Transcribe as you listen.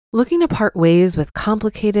Looking to part ways with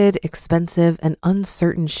complicated, expensive, and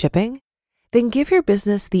uncertain shipping? Then give your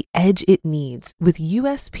business the edge it needs with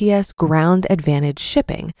USPS Ground Advantage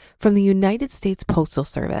shipping from the United States Postal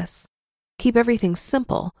Service. Keep everything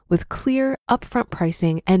simple with clear, upfront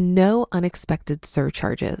pricing and no unexpected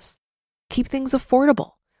surcharges. Keep things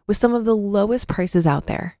affordable with some of the lowest prices out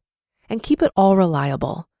there. And keep it all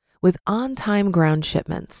reliable with on-time ground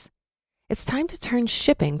shipments. It's time to turn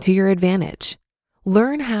shipping to your advantage.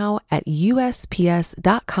 Learn how at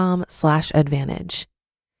USPS.com/advantage.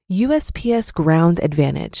 USPS Ground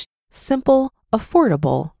Advantage. Simple,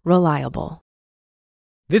 affordable, reliable.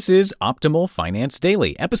 This is Optimal Finance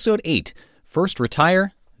Daily, Episode 8, First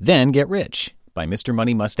Retire, Then Get Rich, by Mr.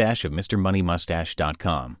 Money Mustache of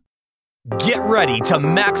MrMoneyMustache.com. Get ready to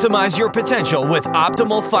maximize your potential with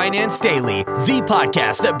Optimal Finance Daily, the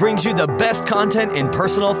podcast that brings you the best content in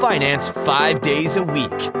personal finance 5 days a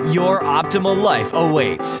week. Your optimal life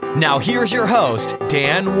awaits. Now here's your host,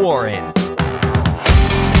 Dan Warren.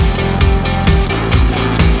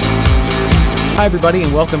 Hi, everybody,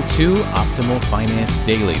 and welcome to Optimal Finance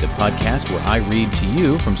Daily, the podcast where I read to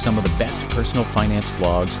you from some of the best personal finance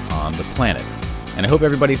blogs on the planet. And I hope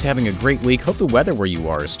everybody's having a great week. Hope the weather where you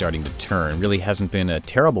are is starting to turn. Really hasn't been a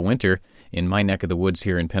terrible winter in my neck of the woods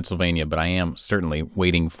here in Pennsylvania, but I am certainly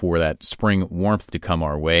waiting for that spring warmth to come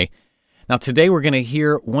our way. Now, today we're going to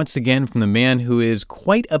hear once again from the man who is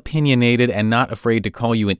quite opinionated and not afraid to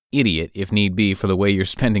call you an idiot if need be for the way you're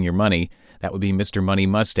spending your money. That would be Mr. Money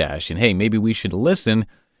Mustache. And hey, maybe we should listen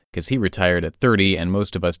because he retired at 30 and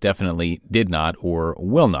most of us definitely did not or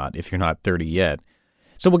will not if you're not 30 yet.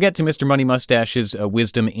 So we'll get to Mr. Money Mustache's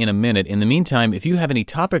wisdom in a minute. In the meantime, if you have any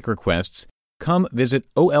topic requests, come visit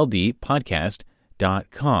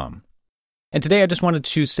oldpodcast.com. And today I just wanted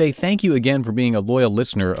to say thank you again for being a loyal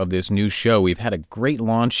listener of this new show. We've had a great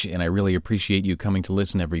launch, and I really appreciate you coming to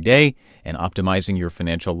listen every day and optimizing your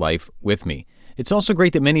financial life with me. It's also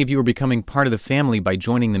great that many of you are becoming part of the family by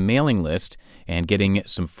joining the mailing list and getting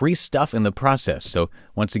some free stuff in the process. So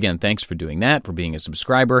once again, thanks for doing that, for being a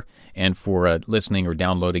subscriber, and for listening or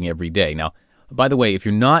downloading every day. Now, by the way, if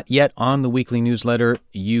you're not yet on the weekly newsletter,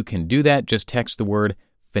 you can do that. Just text the word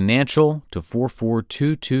financial to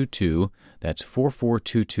 44222. That's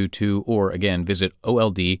 44222. Or again, visit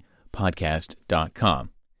oldpodcast.com.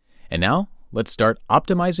 And now, let's start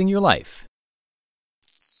optimizing your life.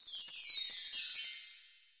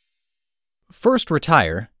 First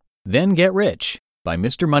Retire, Then Get Rich, by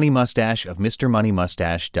Mr. Money Mustache of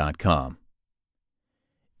MrMoneyMustache.com.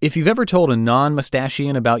 If you've ever told a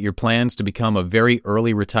non-mustachian about your plans to become a very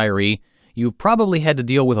early retiree, you've probably had to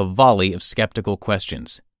deal with a volley of skeptical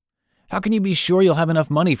questions. How can you be sure you'll have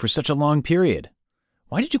enough money for such a long period?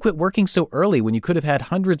 Why did you quit working so early when you could have had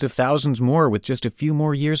hundreds of thousands more with just a few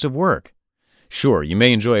more years of work? Sure, you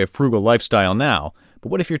may enjoy a frugal lifestyle now, but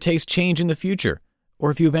what if your tastes change in the future? Or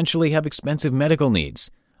if you eventually have expensive medical needs?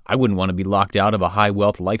 I wouldn't want to be locked out of a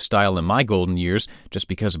high-wealth lifestyle in my golden years just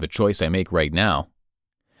because of a choice I make right now.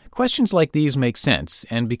 Questions like these make sense,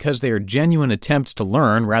 and because they are genuine attempts to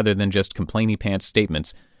learn rather than just complainy-pants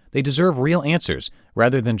statements, they deserve real answers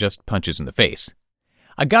rather than just punches in the face.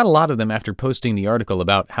 I got a lot of them after posting the article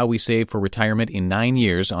about how we save for retirement in 9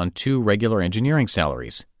 years on 2 regular engineering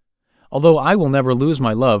salaries. Although I will never lose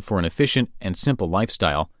my love for an efficient and simple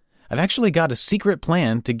lifestyle, I've actually got a secret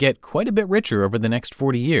plan to get quite a bit richer over the next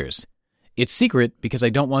 40 years. It's secret because I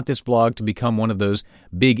don't want this blog to become one of those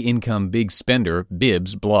big income, big spender,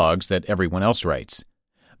 bibs blogs that everyone else writes.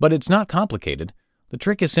 But it's not complicated. The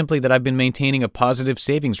trick is simply that I've been maintaining a positive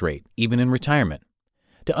savings rate, even in retirement.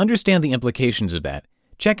 To understand the implications of that,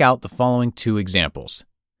 check out the following 2 examples.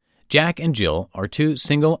 Jack and Jill are 2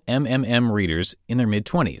 single MMM readers in their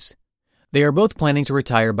mid-20s. They are both planning to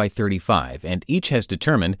retire by 35, and each has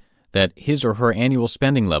determined that his or her annual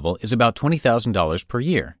spending level is about $20,000 per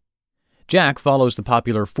year. Jack follows the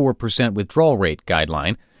popular 4% withdrawal rate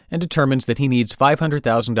guideline and determines that he needs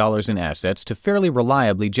 $500,000 in assets to fairly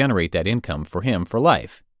reliably generate that income for him for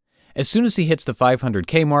life. As soon as he hits the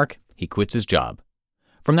 $500K mark, he quits his job.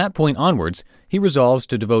 From that point onwards, he resolves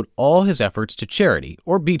to devote all his efforts to charity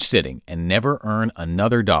or beach sitting and never earn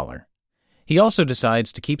another dollar. He also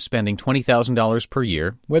decides to keep spending $20,000 per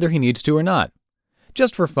year, whether he needs to or not.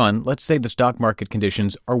 Just for fun, let's say the stock market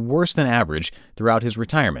conditions are worse than average throughout his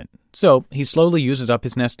retirement. So he slowly uses up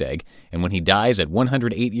his nest egg, and when he dies at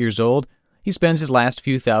 108 years old, he spends his last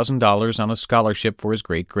few $1,000s on a scholarship for his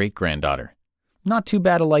great-great-granddaughter. Not too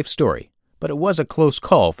bad a life story, but it was a close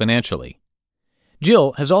call financially.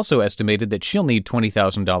 Jill has also estimated that she'll need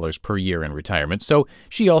 $20,000 per year in retirement, so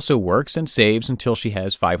she also works and saves until she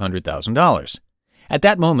has $500,000. At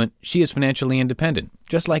that moment, she is financially independent,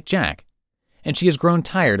 just like Jack. And she has grown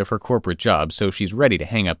tired of her corporate job, so she's ready to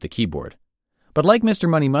hang up the keyboard. But like Mr.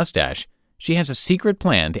 Money Mustache, she has a secret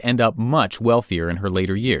plan to end up much wealthier in her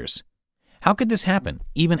later years. How could this happen,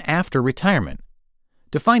 even after retirement?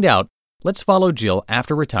 To find out, let's follow Jill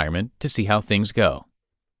after retirement to see how things go.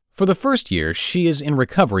 For the first year, she is in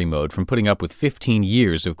recovery mode from putting up with 15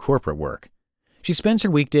 years of corporate work. She spends her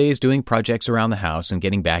weekdays doing projects around the house and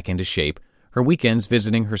getting back into shape, her weekends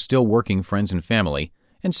visiting her still working friends and family,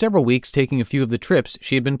 and several weeks taking a few of the trips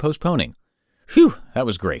she had been postponing. Phew, that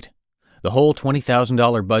was great. The whole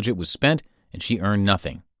 $20,000 budget was spent, and she earned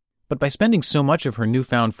nothing. But by spending so much of her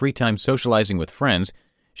newfound free time socializing with friends,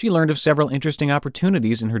 she learned of several interesting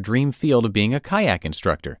opportunities in her dream field of being a kayak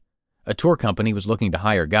instructor. A tour company was looking to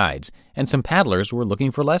hire guides, and some paddlers were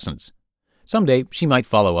looking for lessons. Someday, she might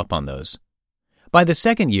follow up on those. By the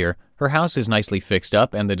second year, her house is nicely fixed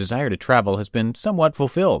up and the desire to travel has been somewhat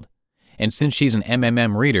fulfilled. And since she's an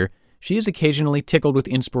MMM reader, she is occasionally tickled with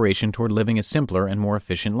inspiration toward living a simpler and more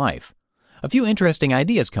efficient life. A few interesting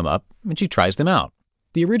ideas come up, and she tries them out.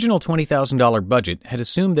 The original $20,000 budget had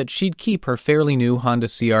assumed that she'd keep her fairly new Honda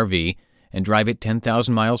CR-V and drive it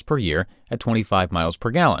 10,000 miles per year at 25 miles per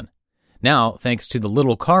gallon. Now, thanks to the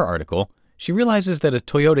Little Car article, she realizes that a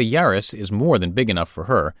Toyota Yaris is more than big enough for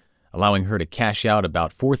her, allowing her to cash out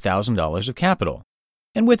about $4,000 of capital.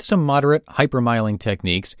 And with some moderate hypermiling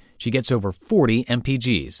techniques, she gets over 40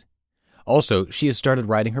 MPGs. Also, she has started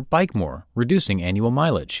riding her bike more, reducing annual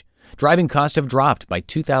mileage. Driving costs have dropped by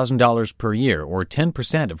 $2,000 per year, or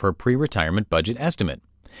 10% of her pre-retirement budget estimate.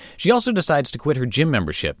 She also decides to quit her gym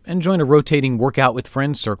membership and join a rotating workout with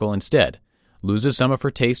friends circle instead, loses some of her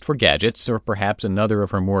taste for gadgets or perhaps another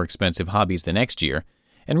of her more expensive hobbies the next year,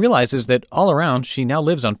 and realizes that all around she now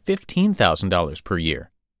lives on $15,000 per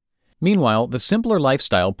year. Meanwhile, the simpler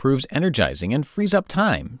lifestyle proves energizing and frees up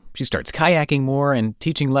time. She starts kayaking more and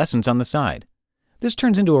teaching lessons on the side. This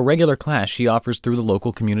turns into a regular class she offers through the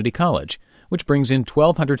local community college, which brings in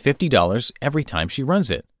 $1,250 every time she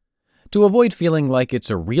runs it. To avoid feeling like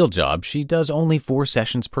it's a real job, she does only 4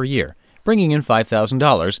 sessions per year, bringing in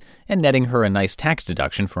 $5,000 and netting her a nice tax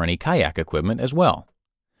deduction for any kayak equipment as well.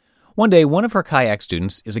 One day, one of her kayak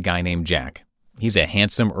students is a guy named Jack. He's a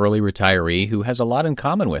handsome early retiree who has a lot in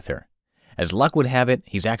common with her. As luck would have it,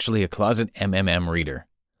 he's actually a closet MMM reader.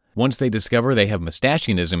 Once they discover they have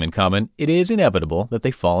mustachianism in common, it is inevitable that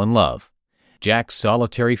they fall in love. Jack's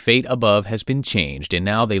solitary fate above has been changed, and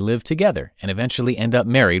now they live together and eventually end up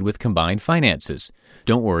married with combined finances.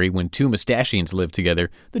 Don't worry, when two mustachians live together,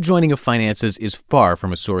 the joining of finances is far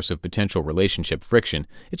from a source of potential relationship friction.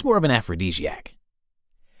 It's more of an aphrodisiac.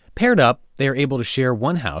 Paired up, they are able to share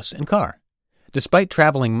one house and car. Despite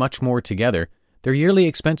traveling much more together, their yearly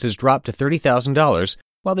expenses drop to $30,000,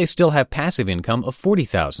 while they still have passive income of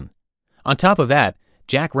 $40,000. On top of that,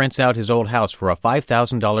 Jack rents out his old house for a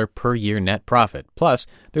 $5,000 per year net profit, plus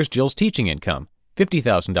there's Jill's teaching income,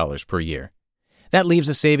 $50,000 per year. That leaves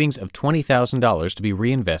a savings of $20,000 to be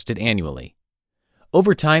reinvested annually.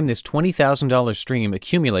 Over time, this $20,000 stream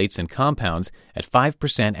accumulates and compounds at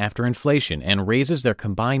 5% after inflation and raises their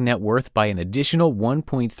combined net worth by an additional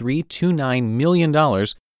 $1.329 million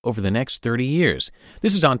over the next 30 years.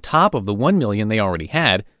 This is on top of the $1 million they already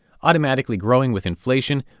had, automatically growing with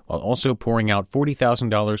inflation while also pouring out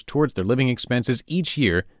 $40,000 towards their living expenses each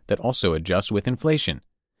year that also adjusts with inflation.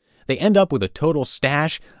 They end up with a total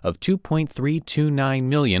stash of $2.329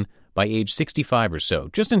 million by age 65 or so,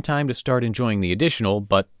 just in time to start enjoying the additional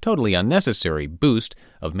but totally unnecessary boost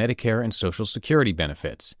of Medicare and Social Security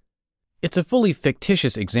benefits. It's a fully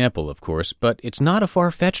fictitious example, of course, but it's not a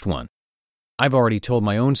far-fetched one. I've already told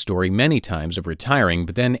my own story many times of retiring,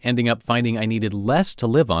 but then ending up finding I needed less to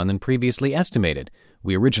live on than previously estimated.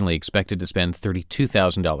 We originally expected to spend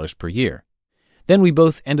 $32,000 per year. Then we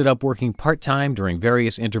both ended up working part-time during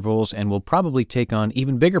various intervals and will probably take on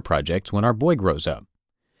even bigger projects when our boy grows up.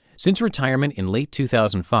 Since retirement in late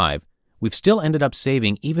 2005, we've still ended up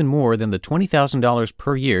saving even more than the $20,000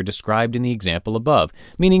 per year described in the example above,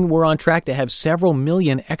 meaning we're on track to have several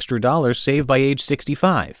million extra dollars saved by age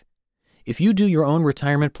 65. If you do your own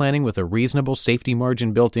retirement planning with a reasonable safety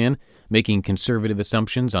margin built in, making conservative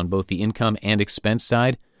assumptions on both the income and expense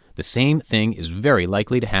side, the same thing is very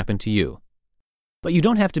likely to happen to you. But you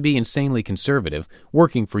don't have to be insanely conservative,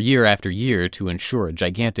 working for year after year to ensure a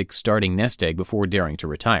gigantic starting nest egg before daring to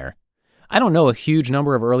retire. I don't know a huge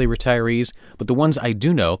number of early retirees, but the ones I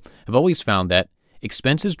do know have always found that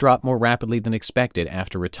expenses drop more rapidly than expected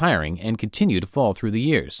after retiring and continue to fall through the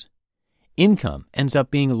years. Income ends up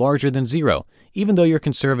being larger than zero, even though your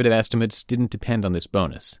conservative estimates didn't depend on this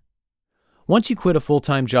bonus. Once you quit a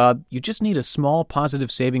full-time job, you just need a small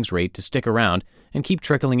positive savings rate to stick around and keep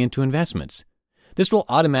trickling into investments. This will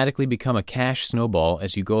automatically become a cash snowball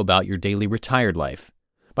as you go about your daily retired life.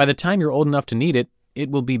 By the time you're old enough to need it, it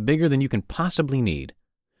will be bigger than you can possibly need.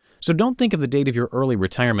 So don't think of the date of your early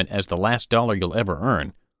retirement as the last dollar you'll ever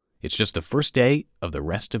earn. It's just the first day of the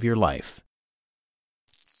rest of your life.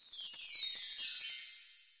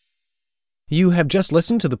 You have just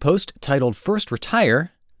listened to the post titled First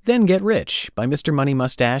Retire, Then Get Rich by Mr. Money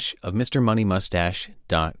Mustache of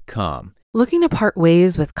MrMoneyMustache.com. Looking to part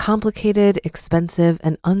ways with complicated, expensive,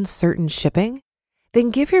 and uncertain shipping? Then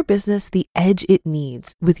give your business the edge it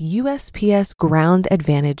needs with USPS Ground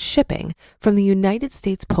Advantage shipping from the United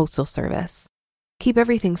States Postal Service. Keep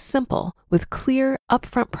everything simple with clear,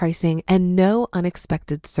 upfront pricing and no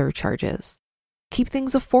unexpected surcharges. Keep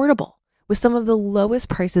things affordable with some of the lowest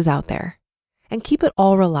prices out there. And keep it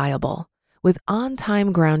all reliable with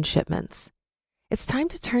on-time ground shipments. It's time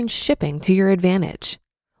to turn shipping to your advantage.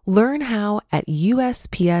 Learn how at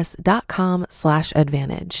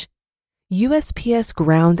USPS.com/advantage. USPS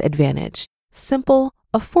Ground Advantage. Simple,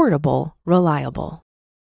 affordable, reliable.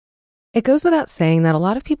 It goes without saying that a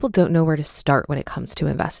lot of people don't know where to start when it comes to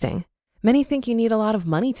investing. Many think you need a lot of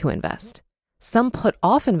money to invest. Some put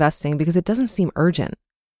off investing because it doesn't seem urgent.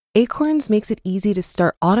 Acorns makes it easy to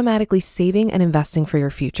start automatically saving and investing for your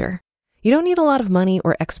future. You don't need a lot of money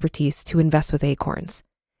or expertise to invest with Acorns.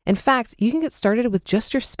 In fact, you can get started with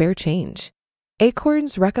just your spare change.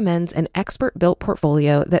 Acorns recommends an expert-built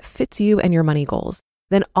portfolio that fits you and your money goals,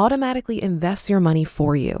 then automatically invests your money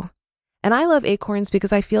for you. And I love Acorns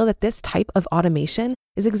because I feel that this type of automation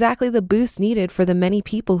is exactly the boost needed for the many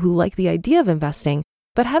people who like the idea of investing,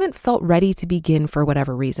 but haven't felt ready to begin for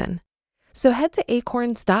whatever reason. So head to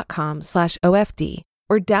acorns.com/OFD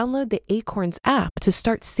or download the Acorns app to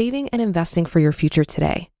start saving and investing for your future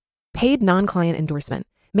today. Paid non-client endorsement.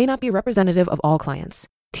 May not be representative of all clients.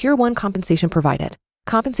 Tier 1 compensation provided.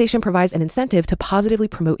 Compensation provides an incentive to positively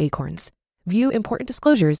promote Acorns. View important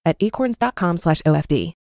disclosures at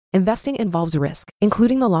acorns.com/OFD. Investing involves risk,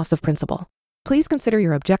 including the loss of principal. Please consider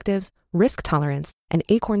your objectives, risk tolerance, and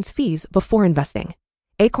Acorns fees before investing.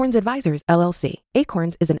 Acorns Advisors, LLC.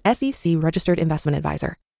 Acorns is an SEC-registered investment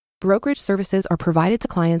advisor. Brokerage services are provided to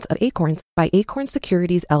clients of Acorns by Acorns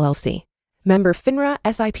Securities, LLC. Member FINRA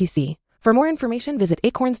SIPC. For more information, visit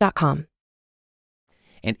acorns.com.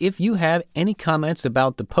 And if you have any comments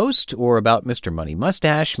about the post or about Mr. Money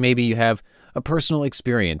Mustache, maybe you have a personal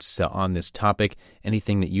experience on this topic,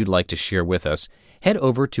 anything that you'd like to share with us, head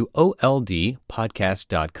over to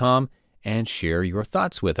oldpodcast.com and share your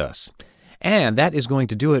thoughts with us. And that is going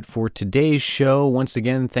to do it for today's show. Once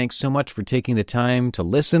again, thanks so much for taking the time to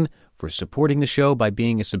listen, for supporting the show by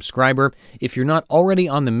being a subscriber. If you're not already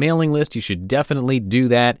on the mailing list, you should definitely do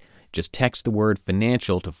that. Just text the word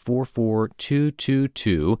financial to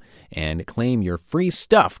 44222 and claim your free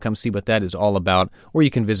stuff. Come see what that is all about. Or you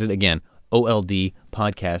can visit, again,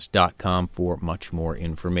 oldpodcast.com for much more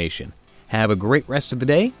information. Have a great rest of the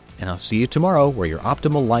day, and I'll see you tomorrow where your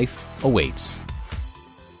optimal life awaits.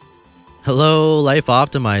 Hello, Life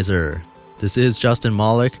Optimizer. This is Justin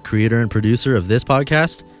Malik, creator and producer of this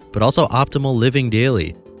podcast, but also Optimal Living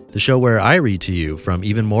Daily, the show where I read to you from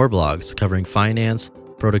even more blogs covering finance,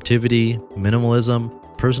 productivity, minimalism,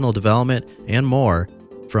 personal development, and more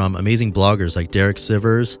from amazing bloggers like Derek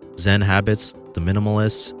Sivers, Zen Habits, The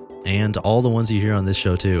Minimalists, and all the ones you hear on this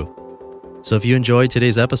show too. So if you enjoyed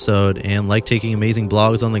today's episode and like taking amazing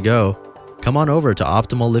blogs on the go, come on over to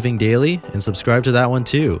Optimal Living Daily and subscribe to that one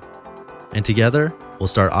too. And together, we'll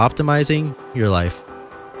start optimizing your life.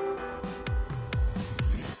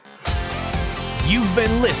 You've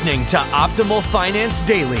been listening to Optimal Finance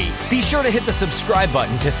Daily. Be sure to hit the subscribe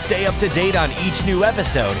button to stay up to date on each new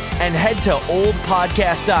episode and head to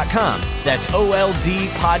oldpodcast.com. That's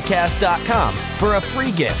OLDpodcast.com for a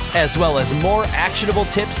free gift as well as more actionable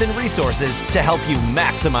tips and resources to help you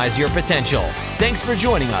maximize your potential. Thanks for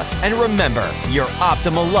joining us, and remember, your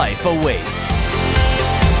optimal life awaits.